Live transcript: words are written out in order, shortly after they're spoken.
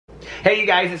Hey you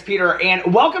guys, it's Peter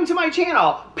and welcome to my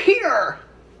channel, Peter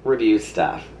Reviews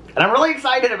Stuff. And I'm really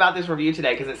excited about this review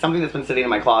today because it's something that's been sitting in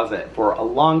my closet for a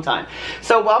long time.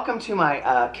 So welcome to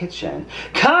my kitchen.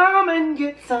 Come and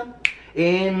get some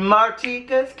in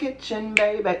Martika's kitchen,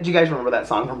 baby. Do you guys remember that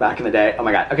song from back in the day? Oh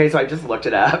my god. Okay, so I just looked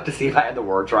it up to see if I had the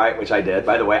words right, which I did,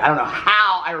 by the way. I don't know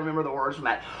how I remember the words from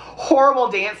that horrible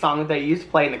dance song that they used to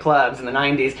play in the clubs in the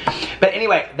 90s. But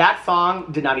anyway, that song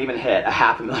did not even hit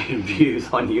 500,000 views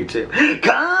on YouTube.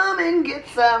 Come and get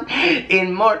some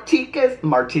in Martika's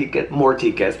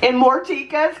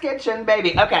kitchen,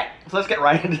 baby. Okay, so let's get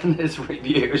right into this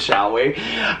review, shall we?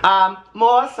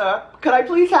 More, sir. Could I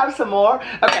please have some more?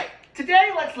 Okay. Today,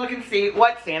 let's look and see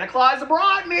what Santa Claus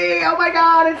brought me. Oh my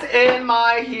god, it's in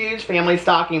my huge family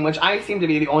stocking, which I seem to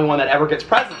be the only one that ever gets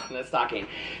presents in this stocking.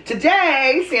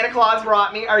 Today, Santa Claus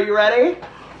brought me, are you ready?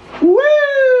 Woo!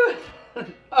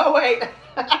 Oh wait,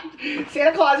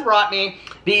 Santa Claus brought me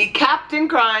the Captain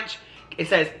Crunch, it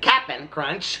says Cap'n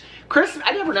Crunch, Christmas,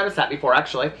 I never noticed that before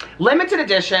actually, limited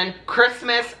edition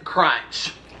Christmas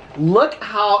Crunch. Look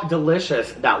how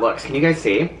delicious that looks, can you guys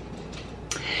see?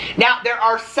 Now, there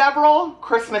are several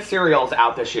Christmas cereals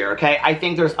out this year, okay? I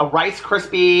think there's a Rice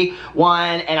Krispie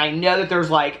one, and I know that there's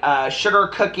like a sugar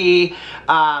cookie,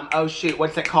 oh shoot,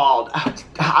 what's it called? I'm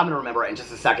gonna remember it in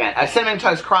just a second. A Cinnamon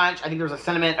Toast Crunch, I think there's a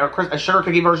cinnamon, or a sugar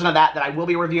cookie version of that I will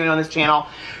be reviewing on this channel.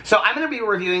 So I'm gonna be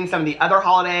reviewing some of the other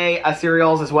holiday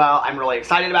cereals as well. I'm really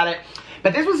excited about it.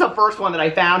 But this was the first one that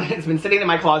I found. It's been sitting in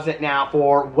my closet now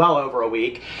for well over a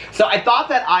week. So I thought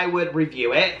that I would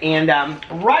review it. And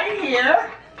right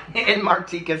here in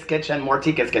Martika's kitchen,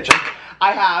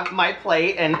 I have my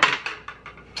plate and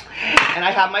I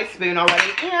have my spoon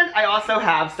already. And I also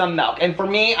have some milk. And for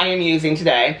me, I am using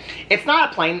today, it's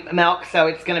not a plain milk, so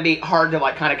it's going to be hard to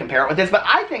like kind of compare it with this. But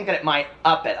I think that it might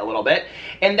up it a little bit.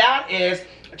 And that is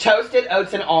toasted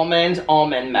oats and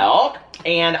almond milk.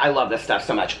 And I love this stuff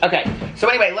so much. Okay, so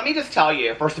anyway, let me just tell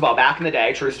you, first of all, back in the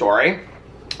day, true story,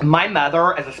 my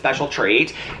mother, as a special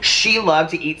treat, she loved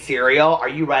to eat cereal. Are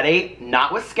you ready?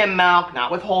 Not with skim milk,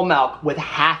 not with whole milk, with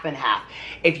half and half.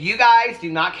 If you guys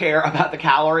do not care about the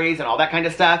calories and all that kind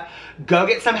of stuff, go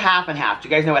get some half and half. Do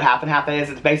you guys know what half and half is?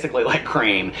 It's basically like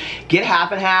cream. Get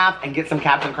half and half and get some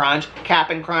Cap'n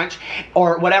Crunch,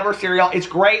 or whatever cereal. It's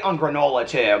great on granola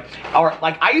too. Or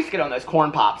like I used to get on those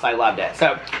corn pops. I loved it.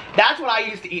 So that's what I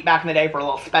used to eat back in the day for a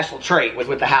little special treat, was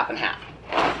with the half and half.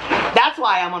 That's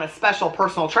why I'm on a special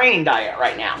personal training diet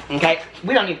right now, okay?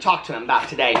 We don't need to talk to him about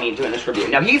today, me doing this review.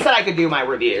 Now, he said I could do my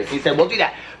reviews. He said, we'll do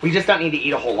that. We just don't need to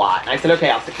eat a whole lot. And I said, okay,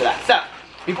 I'll stick to that. So,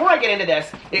 before I get into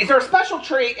this, is there a special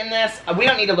treat in this? We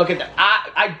don't need to look at that.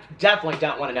 I definitely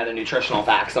don't want to know the nutritional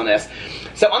facts on this.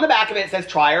 So on the back of it, it says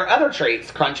try our other treats.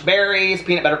 Crunch berries,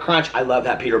 peanut butter crunch. I love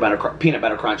that peanut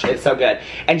butter crunch. It's so good.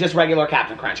 And just regular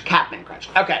Cap'n Crunch.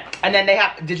 Okay. And then they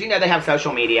have, did you know they have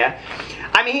social media?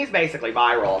 I mean, he's basically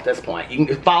viral at this point. You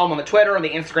can follow him on the Twitter, and the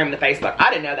Instagram, and the Facebook.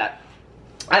 I didn't know that.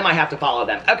 I might have to follow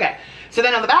them. Okay. So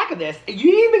then on the back of this,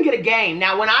 you even get a game.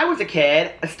 Now, when I was a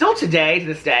kid, still today, to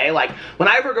this day, like, when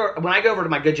I go over to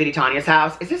my good Judy Tanya's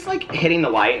house, is this like hitting the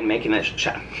light and making it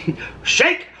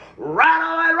shake,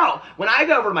 rattle, and roll? When I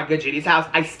go over to my good Judy's house,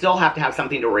 I still have to have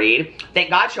something to read. Thank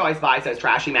God she always buys those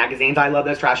trashy magazines. I love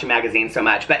those trashy magazines so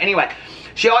much. But anyway,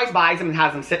 she always buys them and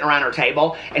has them sitting around her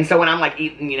table. And so when I'm like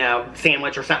eating, you know,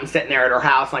 sandwich or something sitting there at her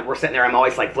house, like we're sitting there, I'm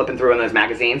always like flipping through in those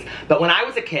magazines. But when I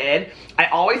was a kid, I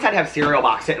always had to have cereal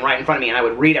box sitting right in front of me, and I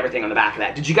would read everything on the back of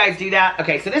that. Did you guys do that?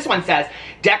 Okay, so this one says,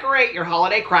 decorate your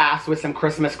holiday crafts with some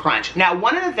Christmas crunch. Now,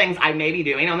 one of the things I may be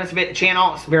doing on this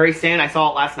channel very soon, I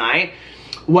saw it last night,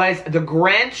 was the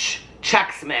Grinch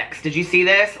Chex Mix. Did you see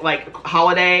this? Like,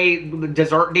 holiday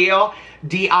dessert deal?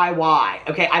 DIY.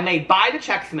 Okay, I may buy the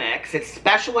Chex Mix. It's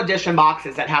special edition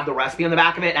boxes that have the recipe on the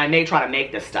back of it, and I may try to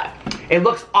make this stuff. It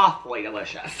looks awfully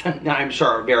delicious. I'm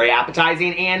sure very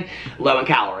appetizing and low in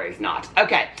calories. Not.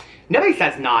 Okay, nobody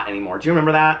says not anymore. Do you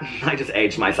remember that? I just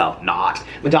aged myself. Not.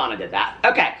 Madonna did that.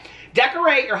 Okay.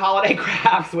 Decorate your holiday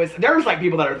crafts with, there's like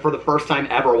people that are for the first time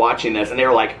ever watching this, and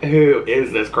they're like, who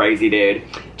is this crazy dude?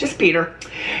 Just Peter.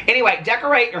 Anyway,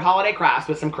 decorate your holiday crafts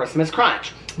with some Christmas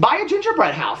crunch. Buy a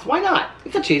gingerbread house. Why not?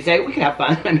 It's a Tuesday. We can have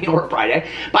fun. I mean, or a Friday.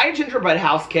 Buy a gingerbread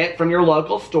house kit from your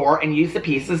local store and use the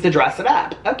pieces to dress it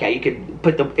up. Okay, you could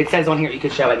put the, it says on here, you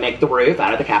could show it, make the roof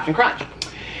out of the Cap'n Crunch.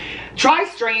 Try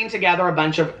stringing together a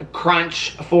bunch of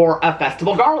crunch for a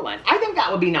festival garland. I think that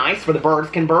would be nice for the birds.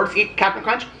 Can birds eat Cap'n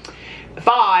Crunch?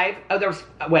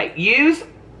 Use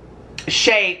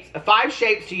shapes, 5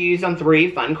 shapes to use on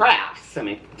 3 fun crafts.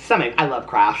 I love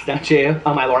crafts, don't you?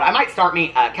 Oh my lord. I might start me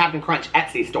a Captain Crunch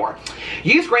Etsy store.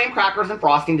 Use graham crackers and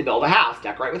frosting to build a house.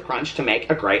 Decorate with crunch to make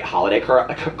a great holiday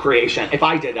creation. If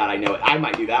I did that, I know it. I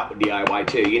might do that with DIY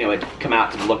too. You know, it'd come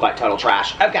out to look like total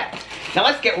trash. Okay, now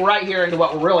let's get right here into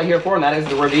what we're really here for, and that is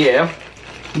the review.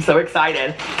 I'm so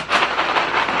excited.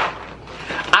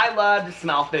 I love to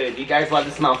smell food. You guys love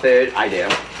to smell food? I do.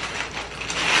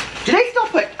 Do they still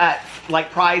put,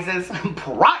 like, prizes?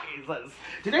 Prizes.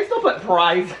 Do they still put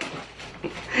prizes?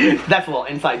 That's a little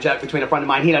inside joke between a friend of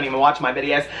mine. He doesn't even watch my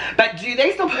videos. But do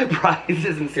they still put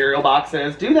prizes in cereal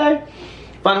boxes? Do they?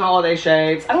 Fun holiday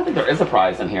shapes. I don't think there is a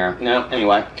prize in here. No,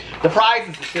 anyway. The prize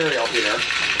is the cereal here.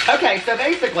 Okay, so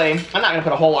basically, I'm not going to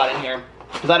put a whole lot in here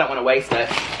because I don't want to waste it.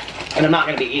 And I'm not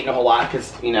going to be eating a whole lot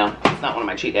because, you know, it's not one of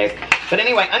my cheat days. But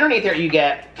anyway, underneath here you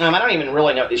get, I don't even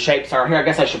really know what these shapes are. Here, I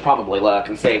guess I should probably look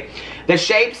and see. The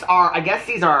shapes are, I guess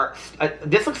these are,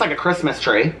 this looks like a Christmas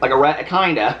tree. Like a red,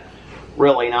 kinda.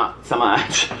 Really, not so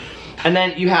much. And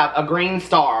then you have a green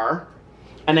star.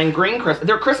 And then green,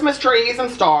 they're Christmas trees and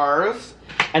stars.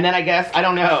 And then I guess, I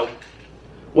don't know.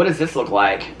 What does this look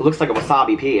like? It looks like a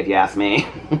wasabi pea, if you ask me.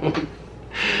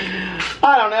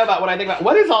 I don't know about what I think about.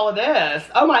 What is all of this?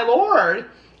 Oh my lord.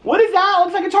 What is that? It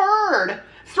looks like a turd.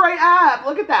 Straight up.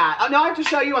 Look at that. Oh, now I have to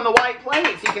show you on the white plate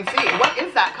so you can see. What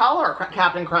is that color,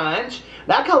 Captain Crunch?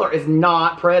 That color is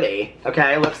not pretty.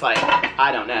 Okay, it looks like,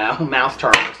 I don't know, mouse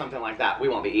turd or something like that. We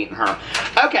won't be eating her.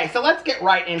 Okay, so let's get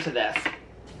right into this.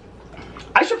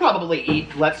 I should probably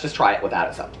eat, let's just try it without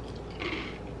it. So.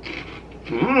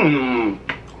 Mmm.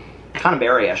 Kind of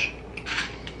berry-ish.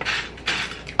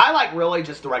 I like really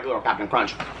just the regular Captain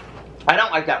Crunch. I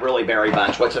don't like that really berry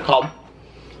bunch. What's it called?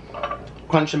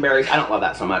 Crunch and berries. I don't love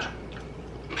that so much.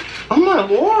 Oh my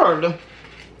lord.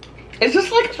 Is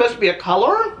this like supposed to be a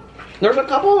color? There's a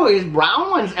couple of these brown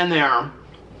ones in there.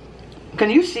 Can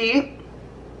you see?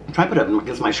 I'm trying to put it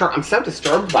against my shirt. I'm so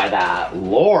disturbed by that.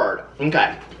 Lord.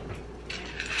 Okay.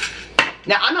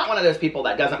 Now, I'm not one of those people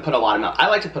that doesn't put a lot of milk. I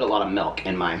like to put a lot of milk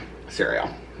in my cereal.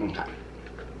 Okay.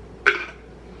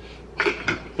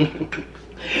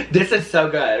 This is so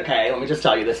good, okay? Let me just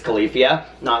tell you, this Califia,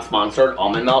 not sponsored,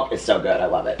 almond milk is so good. I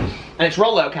love it. And it's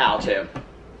real low cal, too.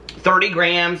 30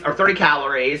 grams, or 30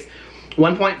 calories,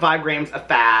 1.5 grams of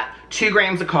fat, 2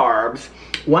 grams of carbs,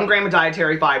 1 gram of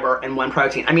dietary fiber, and 1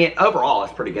 protein. I mean, overall,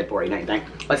 it's pretty good for you, don't you think?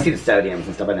 Let's see the sodiums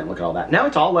and stuff. I didn't look at all that. No,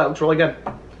 it's all low. It's really good.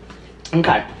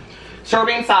 Okay.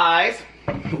 Serving size,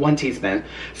 1 teaspoon.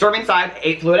 Serving size,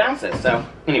 8 fluid ounces. So,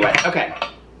 anyway, okay.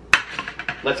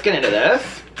 Let's get into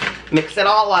this. Mix it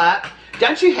all up.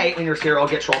 Don't you hate when your cereal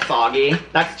gets real soggy?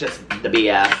 That's just the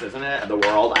BS, isn't it, of the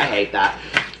world? I hate that.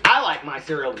 I like my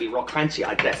cereal to be real crunchy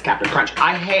like this, Captain Crunch.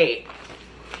 I hate...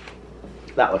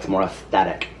 That looks more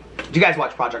aesthetic. Do you guys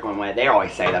watch Project Runway? They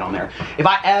always say that on there. If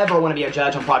I ever want to be a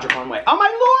judge on Project Runway... Oh my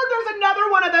lord, there's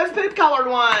another one of those poop-colored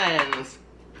ones!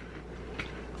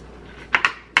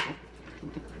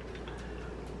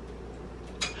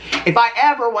 If I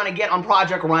ever want to get on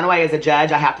Project Runway as a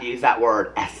judge, I have to use that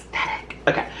word, aesthetic.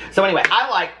 Okay, so anyway, I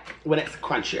like when it's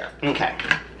crunchier. Okay.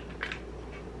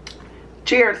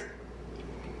 Cheers.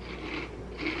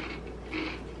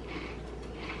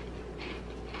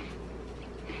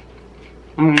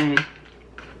 It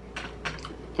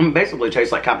basically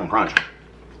tastes like Captain Crunch.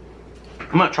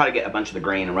 I'm going to try to get a bunch of the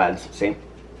green and reds. See?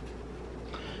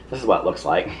 This is what it looks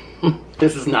like.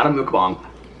 This is not a mukbang.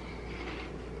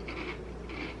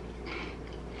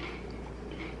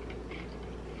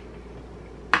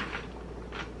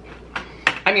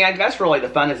 I mean, I guess really the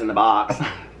fun is in the box.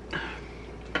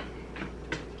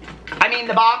 I mean,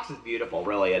 the box is beautiful,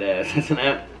 really it is, isn't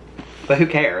it? But who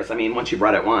cares? I mean, once you've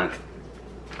read it once.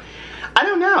 I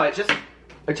don't know, it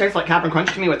tastes like Captain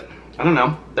Crunch to me with, I don't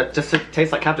know, that just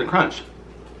tastes like Captain Crunch.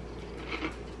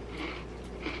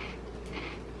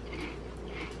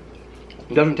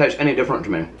 It doesn't taste any different to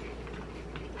me.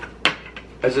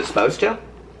 Is it supposed to?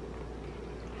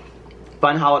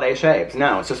 Fun holiday shapes.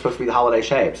 No, it's just supposed to be the holiday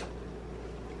shapes.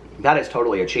 That is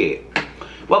totally a cheat.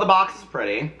 Well, the box is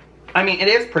pretty. I mean, it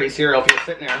is pretty cereal if you're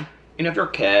sitting there. You know, if you're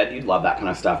a kid, you'd love that kind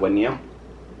of stuff, wouldn't you?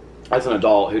 As an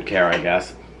adult, who'd care, I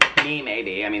guess. Me,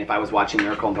 maybe. I mean, if I was watching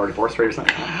Miracle on 34th Street or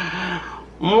something.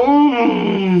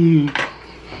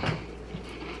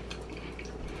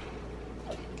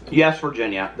 Yes,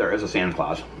 Virginia, there is a Santa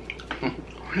Claus.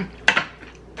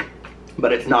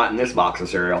 But it's not in this box of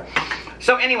cereal.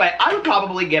 So anyway, I would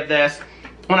probably give this,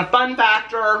 on a fun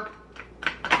factor,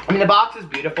 I mean, the box is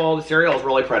beautiful. The cereal is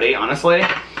really pretty, honestly.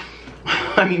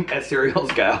 I mean, as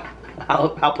cereals go.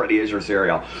 How pretty is your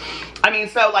cereal? I mean,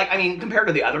 so, like, compared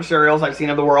to the other cereals I've seen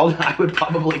of the world, I would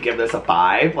probably give this a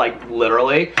 5, like,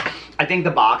 literally. I think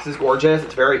the box is gorgeous.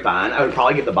 It's very fun. I would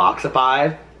probably give the box a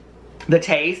 5. The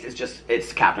taste is just,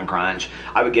 it's Captain Crunch.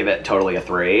 I would give it totally a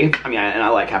 3. I mean, and I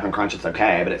like Captain Crunch, it's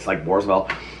okay, but it's like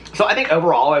Borsville. So I think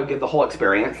overall, I would give the whole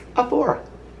experience a 4.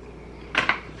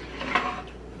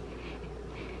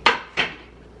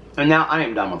 And now I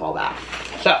am done with all that.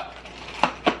 So,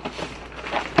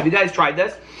 have you guys tried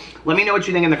this? Let me know what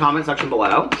you think in the comment section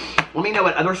below. Let me know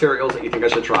what other cereals that you think I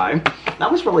should try.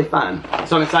 That was really fun.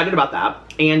 So I'm excited about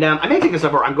that. And I may take this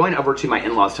over. I'm going over to my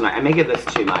in-laws tonight. I may give this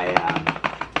to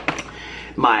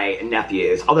my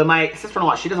nephews. Although my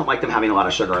sister-in-law, she doesn't like them having a lot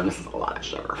of sugar, and this is a lot of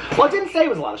sugar. Well, it didn't say it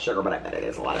was a lot of sugar, but I bet it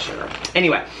is a lot of sugar.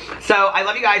 Anyway, so I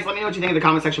love you guys. Let me know what you think in the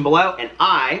comment section below, and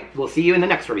I will see you in the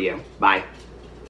next review. Bye.